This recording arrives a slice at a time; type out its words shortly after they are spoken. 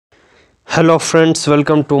Hello friends,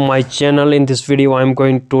 welcome to my channel. In this video I'm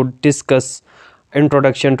going to discuss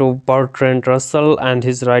introduction to Bertrand Russell and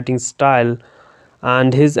his writing style,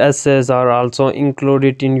 and his essays are also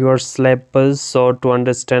included in your syllabus. So to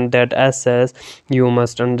understand that essays you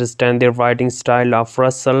must understand the writing style of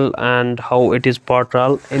Russell and how it is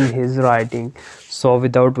portrayed in his writing. So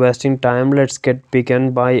without wasting time, let's get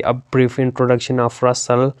begin by a brief introduction of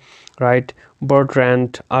Russell. Right,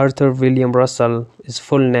 Bertrand Arthur William Russell is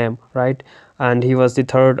full name, right? And he was the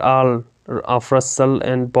third Earl of Russell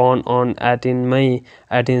and born on 18 May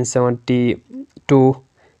 1872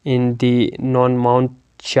 in the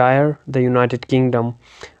Monmouthshire, the United Kingdom.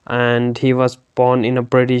 And he was born in a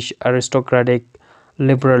British aristocratic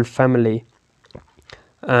liberal family.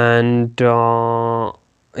 And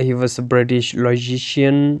he was a British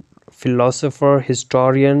logician, philosopher,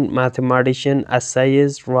 historian, mathematician,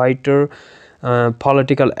 essayist, writer,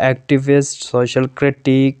 political activist, social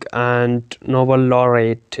critic, and Nobel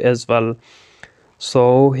laureate as well.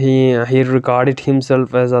 So he regarded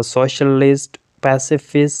himself as a socialist,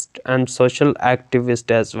 pacifist, and social activist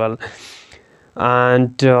as well.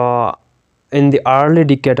 And in the early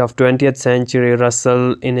decade of 20th century,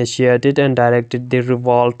 Russell initiated and directed the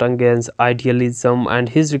revolt against idealism, and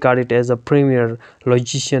he is regarded as a premier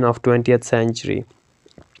logician of 20th century.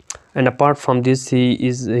 And apart from this,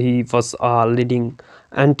 he was a leading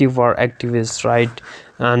anti-war activist, right?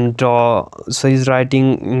 And so his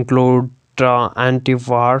writing include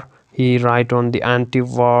anti-war. He write on the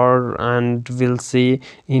anti-war, and we'll see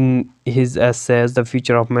in his essays the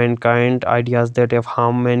future of mankind, ideas that have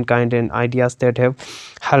harmed mankind and ideas that have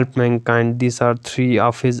helped mankind. These are three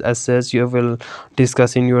of his essays you will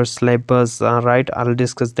discuss in your syllabus, right? I'll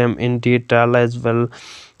discuss them in detail as well.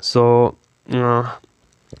 So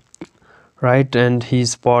right, and he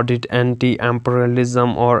supported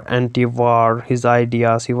anti-imperialism or anti-war his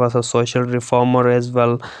ideas. He was a social reformer as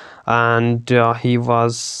well, and he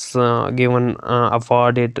was given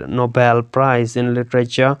awarded Nobel Prize in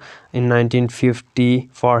literature in 1950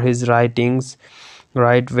 for his writings,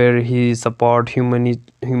 right, where he support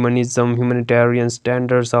humanism, humanitarian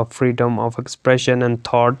standards of freedom of expression and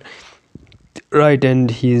thought, right. And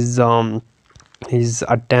his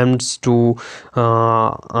attempts to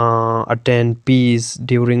attain peace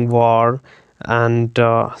during war. And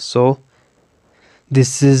so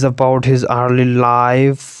this is about his early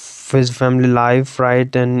life, his family life,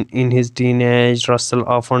 right? And in his teenage, Russell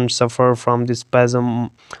often suffered from the spasm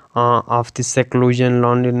of the seclusion,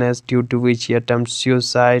 loneliness, due to which he attempts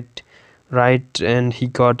suicide, right? And he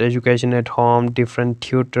got education at home, different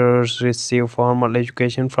tutors, received formal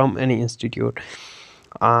education from any institute.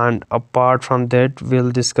 And apart from that,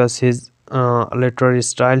 we'll discuss his literary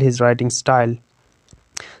style, his writing style.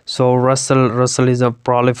 So Russell is a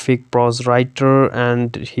prolific prose writer,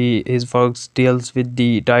 and his works deals with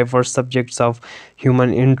the diverse subjects of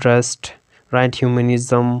human interest, right?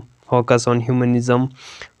 Humanism, focus on humanism,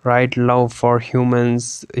 right? Love for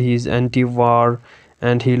humans. He's anti-war,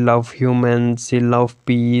 and he love humans, he love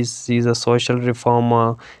peace, he's a social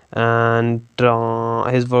reformer. And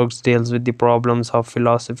his works deals with the problems of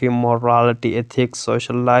philosophy, morality, ethics,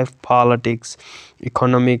 social life, politics,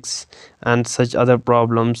 economics, and such other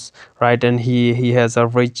problems, right? And he has a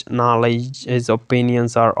rich knowledge, his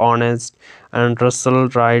opinions are honest, and Russell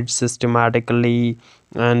writes systematically,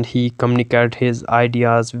 and he communicates his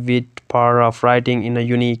ideas with power of writing in a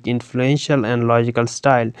unique, influential, and logical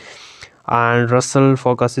style. And Russell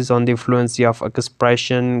focuses on the fluency of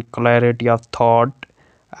expression, clarity of thought,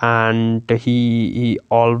 and he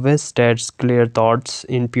always states clear thoughts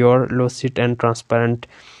in pure, lucid, and transparent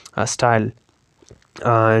style.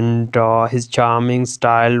 And his charming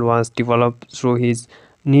style was developed through his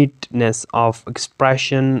neatness of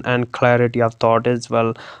expression and clarity of thought as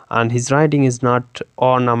well. And his writing is not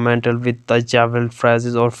ornamental with the jeweled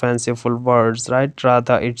phrases or fanciful words, right?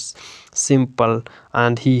 Rather it's simple,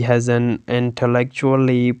 and he has an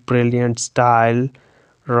intellectually brilliant style,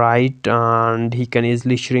 right? And he can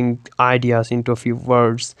easily shrink ideas into a few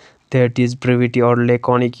words. That is brevity or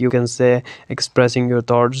laconic, you can say, expressing your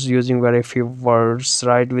thoughts using very few words,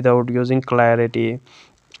 right, without using clarity.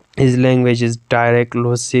 His language is direct,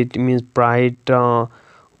 lucid, means bright,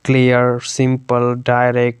 clear, simple,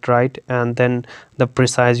 direct, right? And then the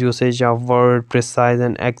precise usage of word, precise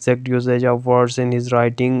and exact usage of words in his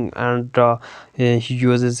writing. And he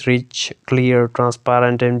uses rich, clear,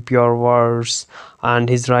 transparent, and pure words. And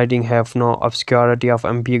his writing have no obscurity of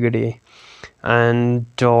ambiguity. And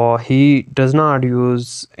he does not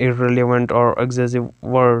use irrelevant or excessive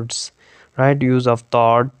words, right? Use of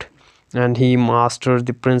thought, and he masters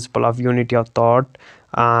the principle of unity of thought.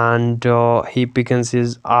 and he begins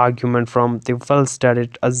his argument from the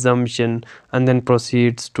well-studied assumption and then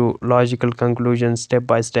proceeds to logical conclusions step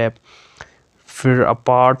by step. For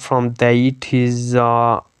apart from that, his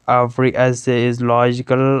every essay is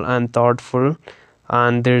logical and thoughtful,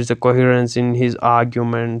 and there is a coherence in his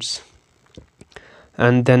arguments.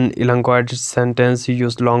 And then elongated sentence, he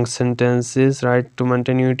used long sentences, right? To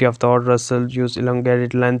maintain unity of thought, Russell used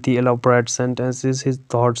elongated, lengthy, elaborate sentences. His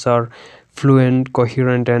thoughts are fluent,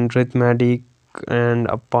 coherent, and rhythmic. And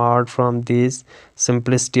apart from this,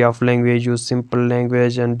 simplicity of language, use simple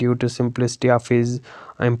language, and due to simplicity of his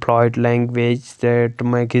employed language, that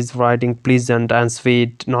make his writing pleasant and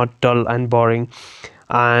sweet, not dull and boring.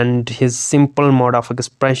 And his simple mode of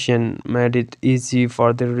expression made it easy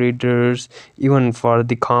for the readers, even for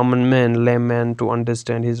the common man, layman, to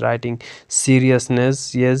understand his writing.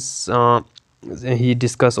 Seriousness, yes, he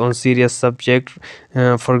discussed on serious subject,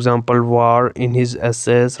 for example war, in his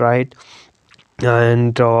essays, right?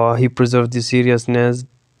 And he preserved the seriousness.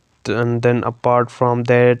 And then apart from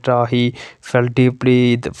that, he felt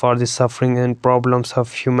deeply for the suffering and problems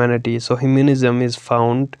of humanity. So humanism is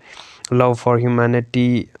found love for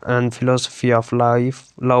humanity and philosophy of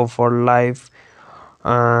life, love for life,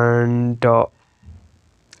 and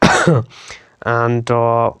and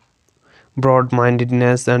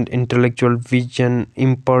broad-mindedness and intellectual vision,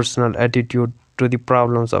 impersonal attitude to the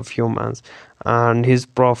problems of humans. And his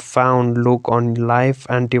profound look on life,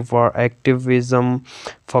 anti-war activism,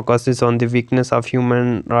 focuses on the weakness of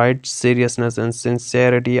human rights, seriousness and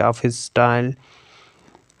sincerity of his style,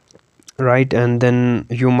 right? And then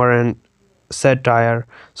humor and satire.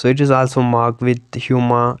 So it is also marked with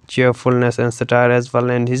humor, cheerfulness, and satire as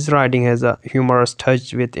well. And his writing has a humorous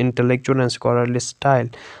touch with intellectual and scholarly style,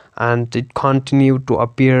 and it continued to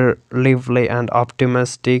appear lively and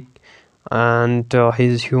optimistic. And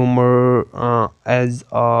his humor as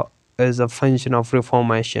a function of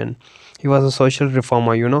reformation. He was a social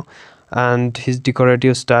reformer, and his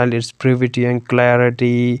decorative style is brevity and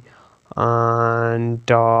clarity. And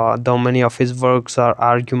though many of his works are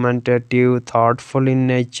argumentative, thoughtful in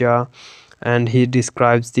nature, and he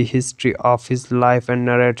describes the history of his life and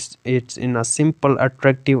narrates it in a simple,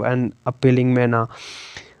 attractive, and appealing manner.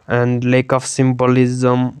 And lack of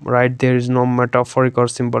symbolism, right? There is no metaphoric or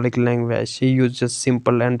symbolic language. He uses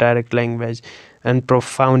simple and direct language. And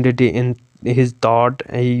profundity in his thought,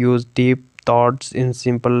 he used deep thoughts in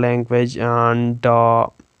simple language. And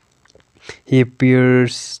he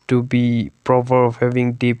appears to be proverb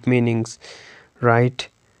having deep meanings, right?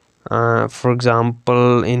 For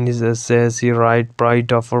example, in his essays, he writes,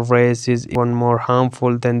 "Pride of a race is even more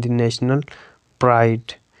harmful than the national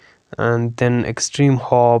pride." And then extreme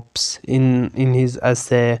hopes, in his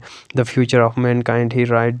essay "The Future of Mankind," he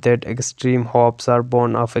writes that extreme hopes are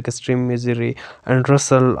born of extreme misery. And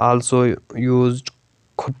Russell also used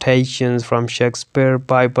quotations from Shakespeare,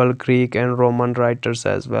 Bible, Greek, and Roman writers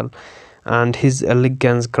as well. And his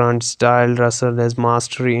elegance, grand style, Russell has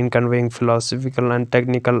mastery in conveying philosophical and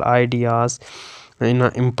technical ideas in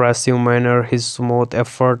an impressive manner. His smooth,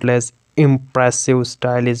 effortless, impressive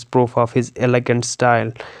style is proof of his elegant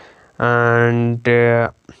style. And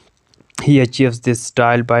he achieves this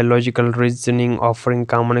style by logical reasoning, offering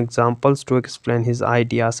common examples to explain his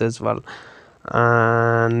ideas as well.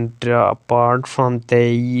 And apart from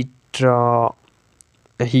that,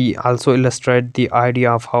 he also illustrates the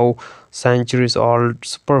idea of how centuries old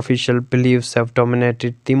superficial beliefs have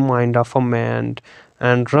dominated the mind of a man.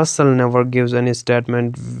 And Russell never gives any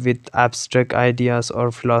statement with abstract ideas or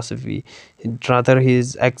philosophy. Rather, he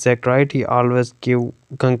is exact, right? He always give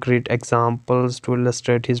concrete examples to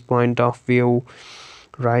illustrate his point of view,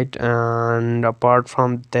 right? And apart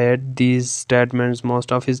from that, these statements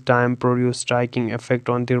most of his time produce striking effect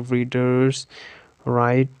on the readers,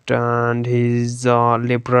 right? And his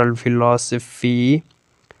liberal philosophy,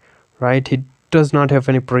 right? He does not have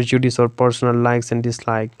any prejudice or personal likes and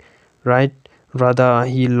dislike, right? Rather,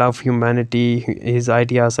 he loves humanity. His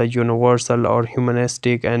ideas are universal or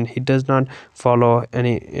humanistic, and he does not follow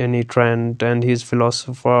any trend. And he's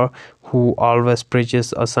philosopher who always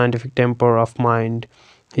preaches a scientific temper of mind.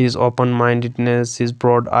 His open-mindedness, his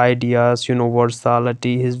broad ideas,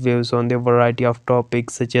 universality, his views on the variety of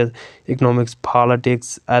topics such as economics,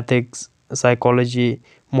 politics, ethics, psychology,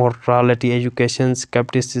 morality, education,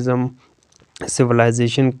 skepticism,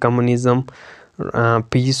 civilization, communism,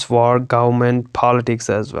 peace, war, government, politics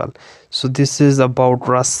as well. So this is about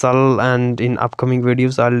Russell, and in upcoming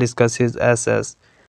videos I'll discuss his essays.